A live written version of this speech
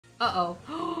Uh-oh.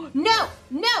 No!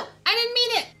 No! I didn't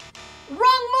mean it!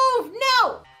 Wrong move!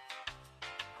 No!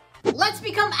 Let's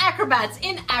become acrobats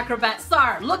in Acrobat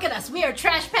Star. Look at us. We are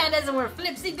trash pandas and we're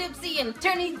flipsy-dipsy and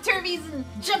turny-turvies and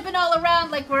jumping all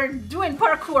around like we're doing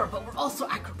parkour, but we're also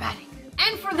acrobatic.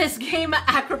 And for this game,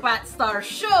 Acrobat Star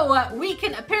Show, we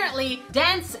can apparently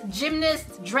dance,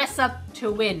 gymnast, dress up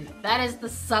to win. That is the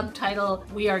subtitle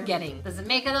we are getting. Does it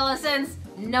make a lot of sense?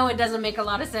 No, it doesn't make a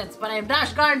lot of sense, but I am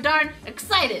gosh darn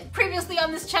excited. Previously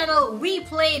on this channel, we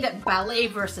played ballet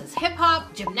versus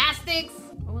hip-hop, gymnastics,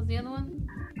 what was the other one?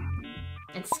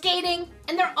 And skating,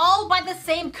 and they're all by the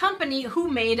same company who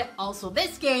made also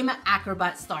this game,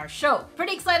 Acrobat Star Show.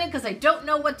 Pretty excited because I don't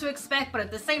know what to expect, but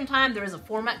at the same time there is a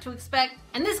format to expect.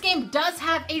 And this game does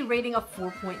have a rating of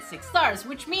 4.6 stars,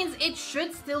 which means it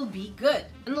should still be good.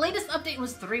 And the latest update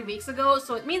was 3 weeks ago,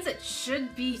 so it means it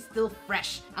should be still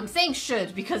fresh. I'm saying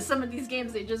should because some of these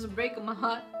games, they just break my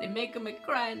heart, they make me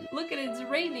cry. And look at it, it's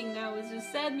raining now, it's just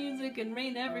sad music and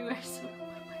rain everywhere, so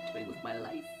what am I doing with my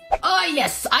life? Oh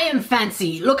yes, I am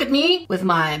fancy. Look at me with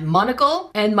my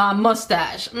monocle and my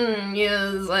mustache.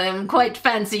 Yes, I am quite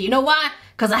fancy. You know why?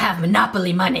 Because I have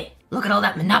Monopoly money. Look at all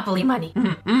that Monopoly money.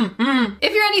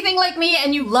 If you're anything like me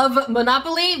and you love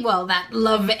Monopoly, well, that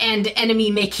love and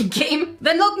enemy making game,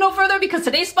 then look no further because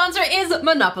today's sponsor is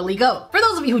Monopoly Go. For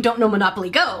those of you who don't know Monopoly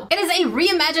Go, it is a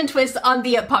reimagined twist on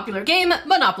the popular game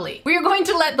Monopoly. We are going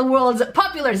to let the world's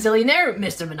popular zillionaire,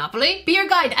 Mr. Monopoly, be your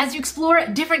guide as you explore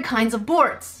different kinds of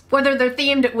boards, whether they're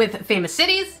themed with famous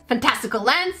cities, fantastical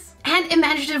lands, and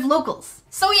imaginative locals.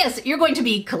 So yes, you're going to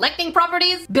be collecting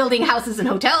properties, building houses and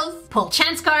hotels, pull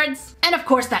chance cards, and of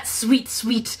course that sweet,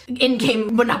 sweet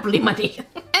in-game Monopoly money.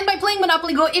 And by playing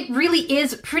Monopoly Go, it really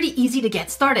is pretty easy to get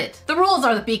started. The rules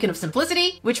are the beacon of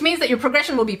simplicity, which means that your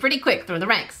progression will be pretty quick through the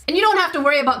ranks. And you don't have to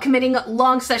worry about committing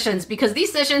long sessions because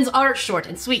these sessions are short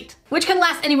and sweet, which can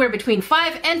last anywhere between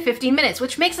 5 and 15 minutes,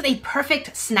 which makes it a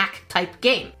perfect snack type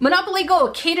game. Monopoly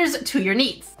Go caters to your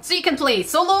needs, so you can play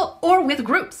solo or with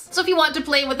groups. So if you want to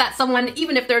play with that someone,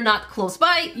 even if they're not close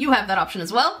by, you have that option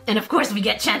as well. And of course we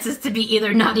get chances to be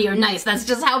either naughty or nice. That's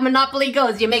just how Monopoly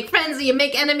goes. You make friends, you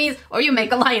make enemies, or you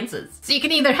make alliances. So you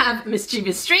can either have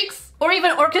mischievous streaks, or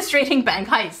even orchestrating bank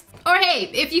heists. Or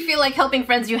hey, if you feel like helping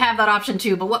friends, you have that option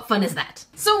too, but what fun is that?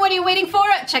 So what are you waiting for?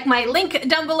 Check my link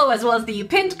down below as well as the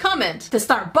pinned comment to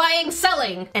start buying,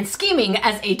 selling, and scheming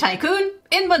as a tycoon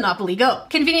in Monopoly Go.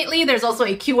 Conveniently, there's also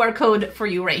a QR code for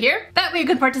you right here. That way you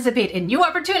can participate in new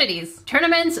opportunities,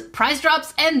 tournaments, prize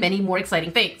drops, and many more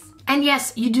exciting things. And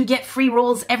yes, you do get free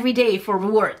rolls every day for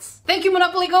rewards. Thank you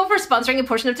Monopoly Go for sponsoring a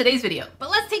portion of today's video. But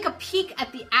let's take a peek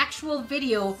at the actual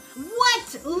video.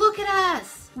 What? Look at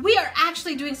us! We are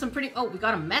actually doing some pretty, oh, we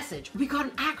got a message. We got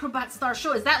an Acrobat Star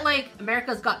Show. Is that like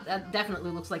America's Got, that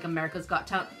definitely looks like America's Got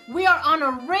Talent. We are on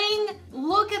a ring.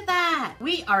 Look at that.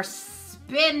 We are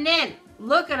spinning.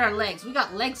 Look at our legs. We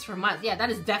got legs for miles. Yeah, that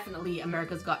is definitely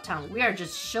America's Got Talent. We are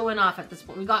just showing off at this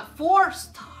point. We got 4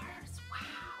 stars.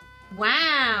 Wow.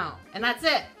 Wow. And that's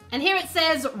it. And here it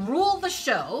says, rule the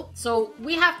show. So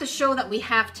we have to show that we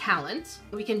have talent.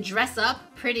 We can dress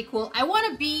up, pretty cool. I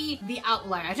wanna be the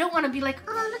outlier. I don't wanna be like,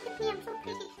 oh, look at me, I'm so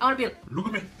pretty. I wanna be like, look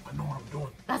at me, I know what I'm doing.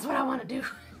 That's what I wanna do.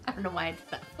 I don't know why I did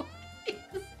that.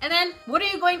 And then, what are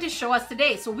you going to show us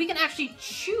today? So we can actually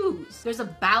choose. There's a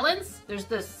balance, there's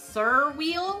the Sir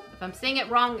wheel. If I'm saying it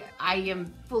wrong, I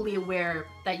am fully aware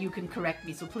that you can correct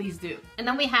me, so please do. And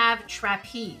then we have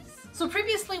trapeze. So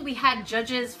previously we had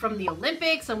judges from the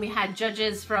Olympics and we had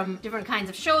judges from different kinds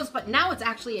of shows, but now it's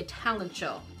actually a talent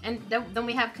show. And then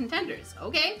we have contenders,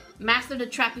 okay? Master the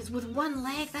trapeze with 1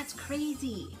 leg, that's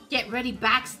crazy. Get ready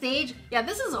backstage. Yeah,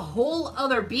 this is a whole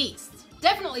other beast.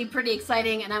 Definitely pretty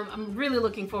exciting, and I'm really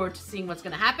looking forward to seeing what's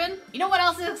gonna happen. You know what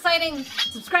else is exciting?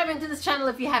 Subscribing to this channel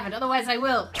if you haven't, otherwise I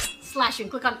will slash you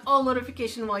and click on all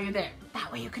notifications while you're there.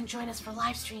 That way you can join us for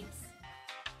live streams.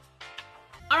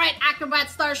 All right, Acrobat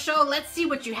Star Show, let's see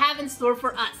what you have in store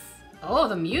for us. Oh,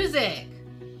 the music.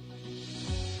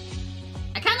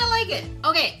 I kind of like it.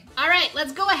 Okay, all right,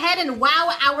 let's go ahead and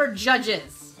wow our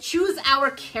judges. Choose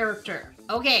our character.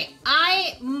 Okay,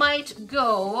 I might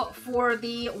go for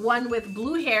the one with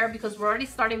blue hair because we're already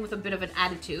starting with a bit of an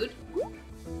attitude.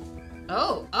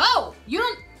 Oh, you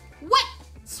don't, what?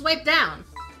 Swipe down.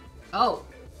 Oh,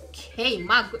 okay,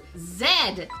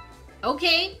 Zed.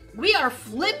 Okay, we are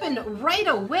flipping right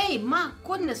away. My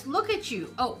goodness, look at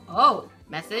you. Oh,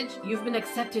 message. You've been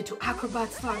accepted to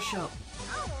Acrobat Star Show.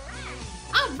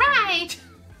 All right.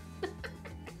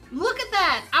 Look at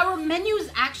that. Our menu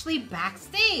is actually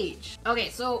backstage. Okay,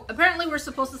 so apparently we're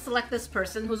supposed to select this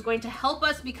person who's going to help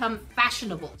us become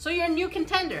fashionable. So you're a new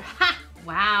contender. Ha!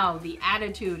 Wow, the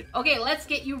attitude. Okay, let's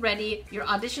get you ready. Your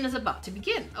audition is about to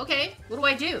begin. Okay,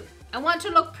 what do? I want to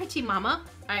look pretty, mama.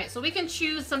 All right, so we can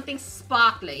choose something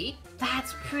sparkly.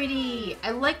 That's pretty.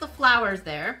 I like the flowers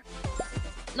there.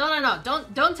 No.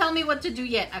 Don't tell me what to do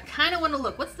yet. I kind of want to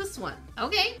look. What's this one?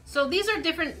 Okay, so these are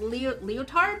different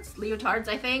leotards,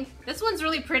 I think. This one's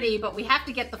really pretty, but we have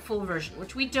to get the full version,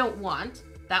 which we don't want.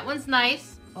 That one's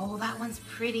nice. Oh, that one's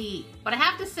pretty. But I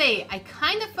have to say, I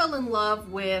kind of fell in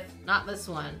love with, not this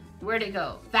one. Where'd it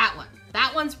go? That one.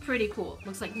 That one's pretty cool.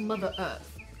 Looks like Mother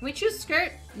Earth. Can we choose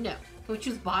skirt? No. Can we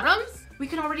choose bottoms? We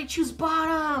can already choose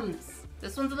bottoms.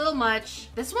 This one's a little much.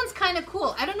 This one's kind of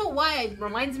cool. I don't know why. It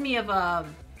reminds me of a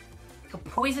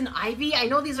poison ivy. I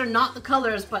know these are not the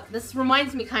colors, but this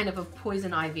reminds me kind of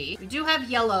poison ivy. We do have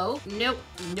yellow. Nope.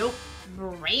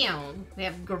 Brown. We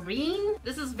have green.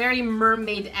 This is very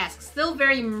mermaid-esque. Still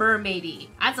very mermaidy.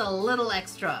 That's a little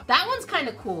extra. That one's kind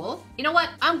of cool. You know what?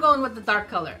 I'm going with the dark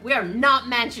color. We are not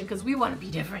mansion because we want to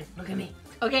be different. Look at me.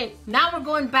 Okay, now we're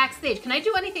going backstage. Can I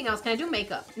do anything else? Can I do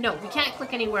makeup? No, we can't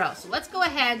click anywhere else. So let's go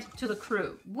ahead to the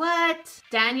crew. What?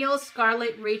 Daniel,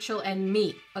 Scarlett, Rachel, and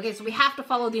me. Okay, so we have to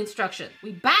follow the instructions.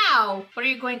 We bow. What are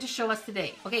you going to show us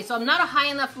today? Okay, so I'm not a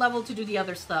high enough level to do the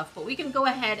other stuff, but we can go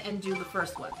ahead and do the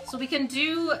first one. So we can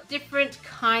do different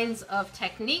kinds of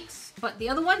techniques, but the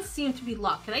other ones seem to be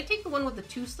locked. Can I take the one with the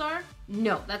 2-star?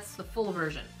 No, that's the full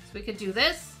version. So we could do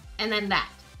this and then that,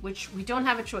 which we don't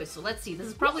have a choice. So let's see. This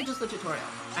is probably just the tutorial.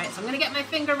 All right, so I'm gonna get my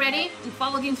finger ready and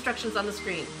follow the instructions on the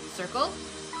screen. Circle,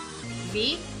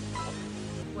 V.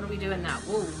 What are we doing now?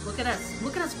 Whoa, look at us.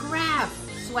 Look at us grab.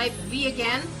 Swipe V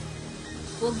again.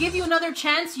 We'll give you another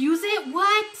chance. Use it.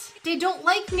 What? They don't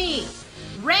like me.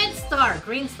 Red star,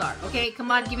 green star. Okay, come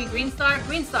on, give me green star,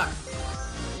 green star.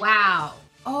 Wow.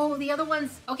 Oh, the other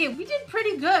ones. Okay, we did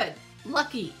pretty good.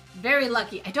 Lucky. Very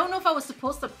lucky. I don't know if I was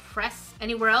supposed to press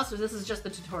anywhere else or this is just the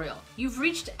tutorial. You've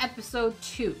reached episode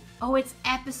 2. Oh, it's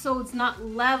episodes, not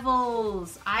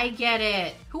levels. I get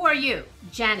it. Who are you?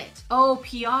 Janet. Oh,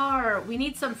 PR. We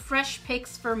need some fresh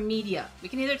pics for media. We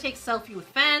can either take selfie with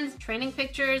fans, training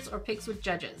pictures, or pics with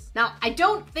judges. Now, I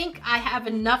don't think I have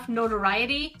enough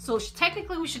notoriety, so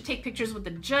technically we should take pictures with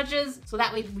the judges so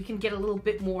that way we can get a little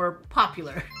bit more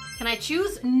popular. Can I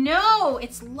choose? No,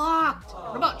 it's locked.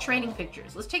 What about training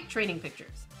pictures? Let's take training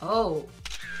pictures. Oh,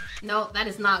 no, that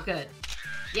is not good.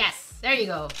 Yes, there you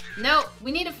go. No,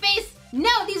 we need a face. No,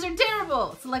 these are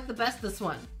terrible. Select the best, this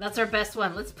one. That's our best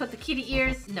one. Let's put the kitty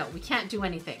ears. No, we can't do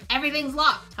anything. Everything's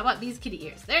locked. How about these kitty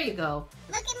ears? There you go.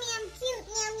 Look at me, I'm cute.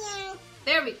 Meow, meow.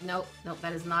 There we, nope,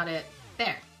 that is not it.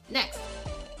 There, next.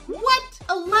 What?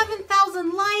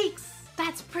 11,000 likes.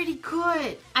 That's pretty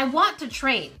good. I want to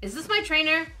train. Is this my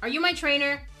trainer? Are you my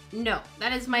trainer? No,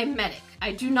 that is my medic.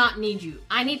 I do not need you.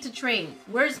 I need to train.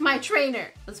 Where's my trainer?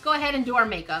 Let's go ahead and do our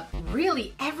makeup.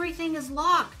 Really, everything is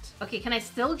locked. Okay, can I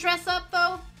still dress up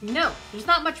though? No, there's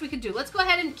not much we could do. Let's go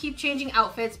ahead and keep changing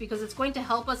outfits because it's going to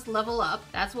help us level up.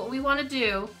 That's what we want to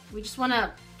do. We just want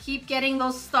to keep getting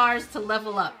those stars to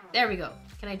level up. There we go.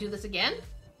 Can I do this again?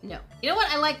 No. You know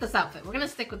what? I like this outfit. We're gonna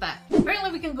stick with that.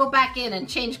 Apparently we can go back in and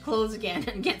change clothes again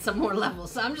and get some more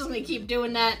levels. So I'm just gonna keep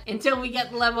doing that until we get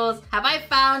the levels. Have I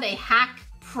found a hack?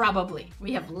 Probably.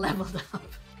 We have leveled up.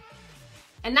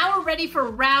 And now we're ready for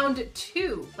round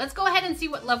 2. Let's go ahead and see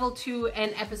what level 2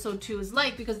 and episode 2 is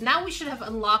like because now we should have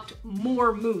unlocked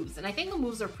more moves. And I think the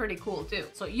moves are pretty cool too.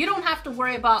 So you don't have to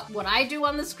worry about what I do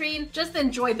on the screen. Just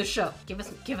enjoy the show. Give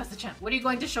us a chance. What are you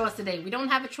going to show us today? We don't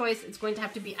have a choice. It's going to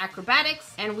have to be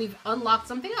acrobatics and we've unlocked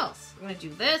something else. We're gonna do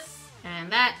this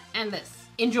and that and this.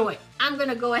 Enjoy. I'm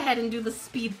gonna go ahead and do the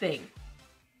speed thing.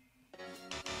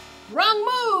 Wrong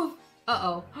move!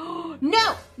 Uh-oh.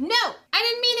 No! No! I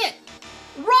didn't mean it!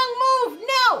 Wrong move!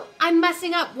 No! I'm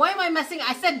messing up. Why am I messing up?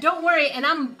 I said don't worry and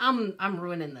I'm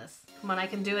ruining this. Come on, I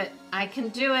can do it. I can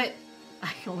do it.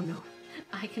 Oh no.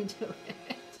 I can do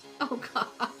it. Oh gosh.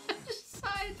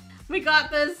 We got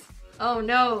this. Oh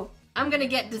no. I'm gonna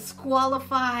get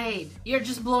disqualified. You're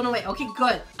just blown away. Okay,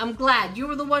 good. I'm glad. You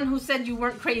were the one who said you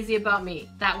weren't crazy about me.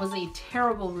 That was a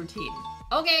terrible routine.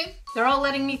 Okay, they're all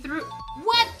letting me through.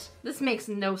 What? This makes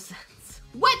no sense.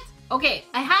 What? Okay,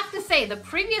 I have to say, the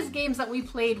previous games that we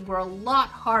played were a lot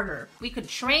harder. We could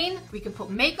train, we could put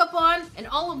makeup on, and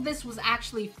all of this was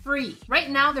actually free. Right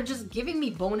now, they're just giving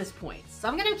me bonus points. So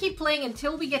I'm gonna keep playing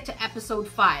until we get to episode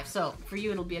 5. So for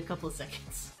you, it'll be a couple of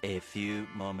seconds. A few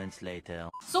moments later.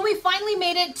 So we finally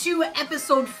made it to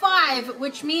episode 5,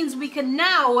 which means we can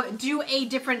now do a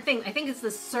different thing. I think it's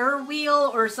the Sir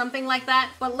wheel or something like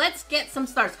that. But let's get some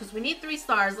stars because we need 3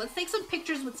 stars. Let's take some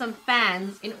pictures with some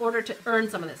fans in order to earn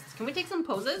some of this. Can we take some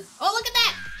poses? Oh, look at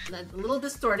that! That's a little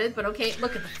distorted, but okay.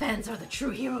 Look at the fans are the true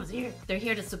heroes here. They're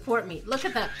here to support me. Look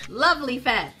at that lovely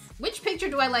fans. Which picture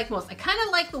do I like most? I kind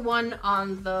of like the one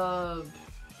on the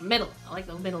middle. I like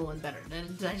the middle one better.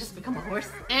 Did I just become a horse?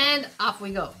 And off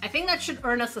we go. I think that should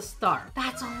earn us a star.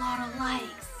 That's a lot of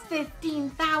likes.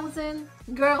 15,000.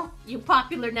 Girl, you're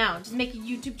popular now. Just make a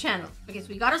YouTube channel. Okay, so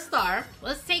we got a star.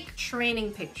 Let's take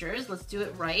training pictures. Let's do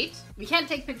it right. We can't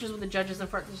take pictures with the judges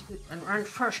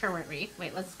unfortunately.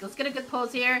 Wait, let's get a good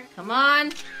pose here. Come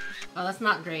on. Oh, that's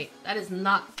not great. That is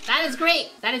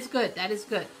great. That is good. That is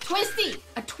good. Twisty.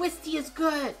 A twisty is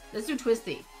good. Let's do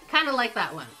twisty. Kind of like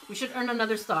that one. We should earn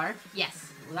another star.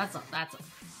 Yes. Well, that's a lot of likes.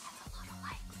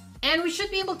 And we should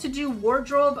be able to do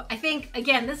wardrobe. I think,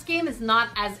 again, this game is not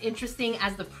as interesting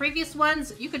as the previous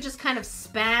ones. You could just kind of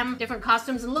spam different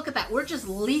costumes, and look at that. We're just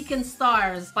leaking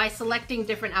stars by selecting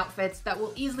different outfits that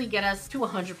will easily get us to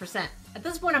 100%. At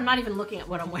this point, I'm not even looking at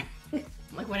what I'm wearing.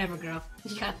 I'm like, whatever, girl.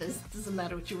 You got this. Doesn't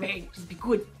matter what you're wearing. Just be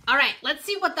good. All right, let's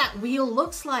see what that wheel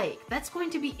looks like. That's going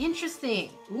to be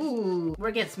interesting. Ooh, we're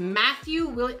against Matthew.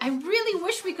 I really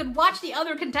wish we could watch the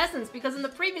other contestants, because in the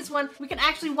previous one, we could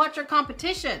actually watch our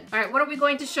competition. All right, what are we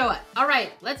going to show us? All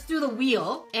right, let's do the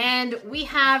wheel. And we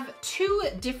have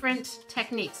 2 different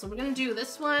techniques. So we're gonna do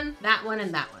this one, and that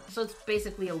one. So it's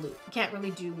basically a loop. You can't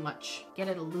really do much. Get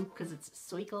it a loop because it's a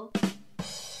cycle.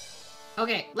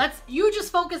 Okay, you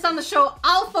just focus on the show.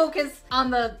 I'll focus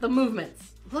on the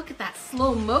movements. Look at that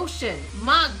slow motion.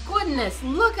 My goodness,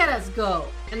 look at us go.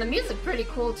 And the music pretty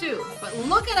cool too. But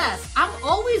look at us. I'm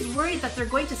always worried that they're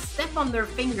going to step on their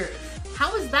fingers.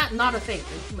 How is that not a thing?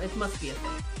 It must be a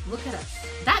thing. Look at us.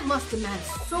 That must demand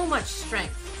so much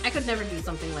strength. I could never do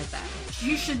something like that.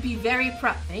 You should be very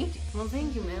proud. Thank you. Well,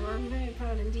 thank you, ma'am. I'm very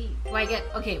proud indeed.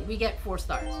 Okay, we get 4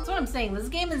 stars. That's what I'm saying. This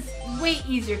game is way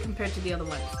easier compared to the other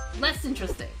ones. Less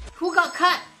interesting. Who got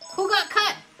cut? Who got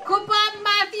cut? Goodbye,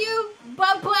 Matthew.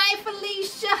 Bye-bye,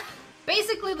 Felicia.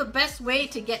 Basically, the best way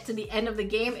to get to the end of the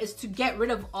game is to get rid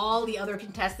of all the other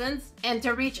contestants and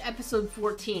to reach episode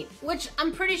 14, which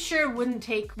I'm pretty sure wouldn't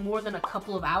take more than a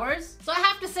couple of hours. So I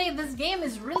have to say, this game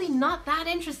is really not that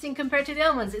interesting compared to the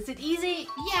other ones. Is it easy?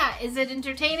 Yeah. Is it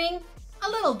entertaining? A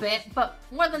little bit, but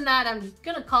more than that, I'm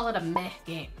gonna call it a meh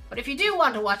game. But if you do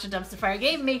want to watch a dumpster fire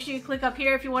game, make sure you click up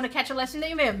here if you want to catch a lesson that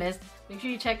you may have missed. Make sure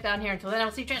you check down here. Until then,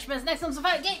 I'll see you trash men's next dumpster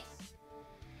fire game.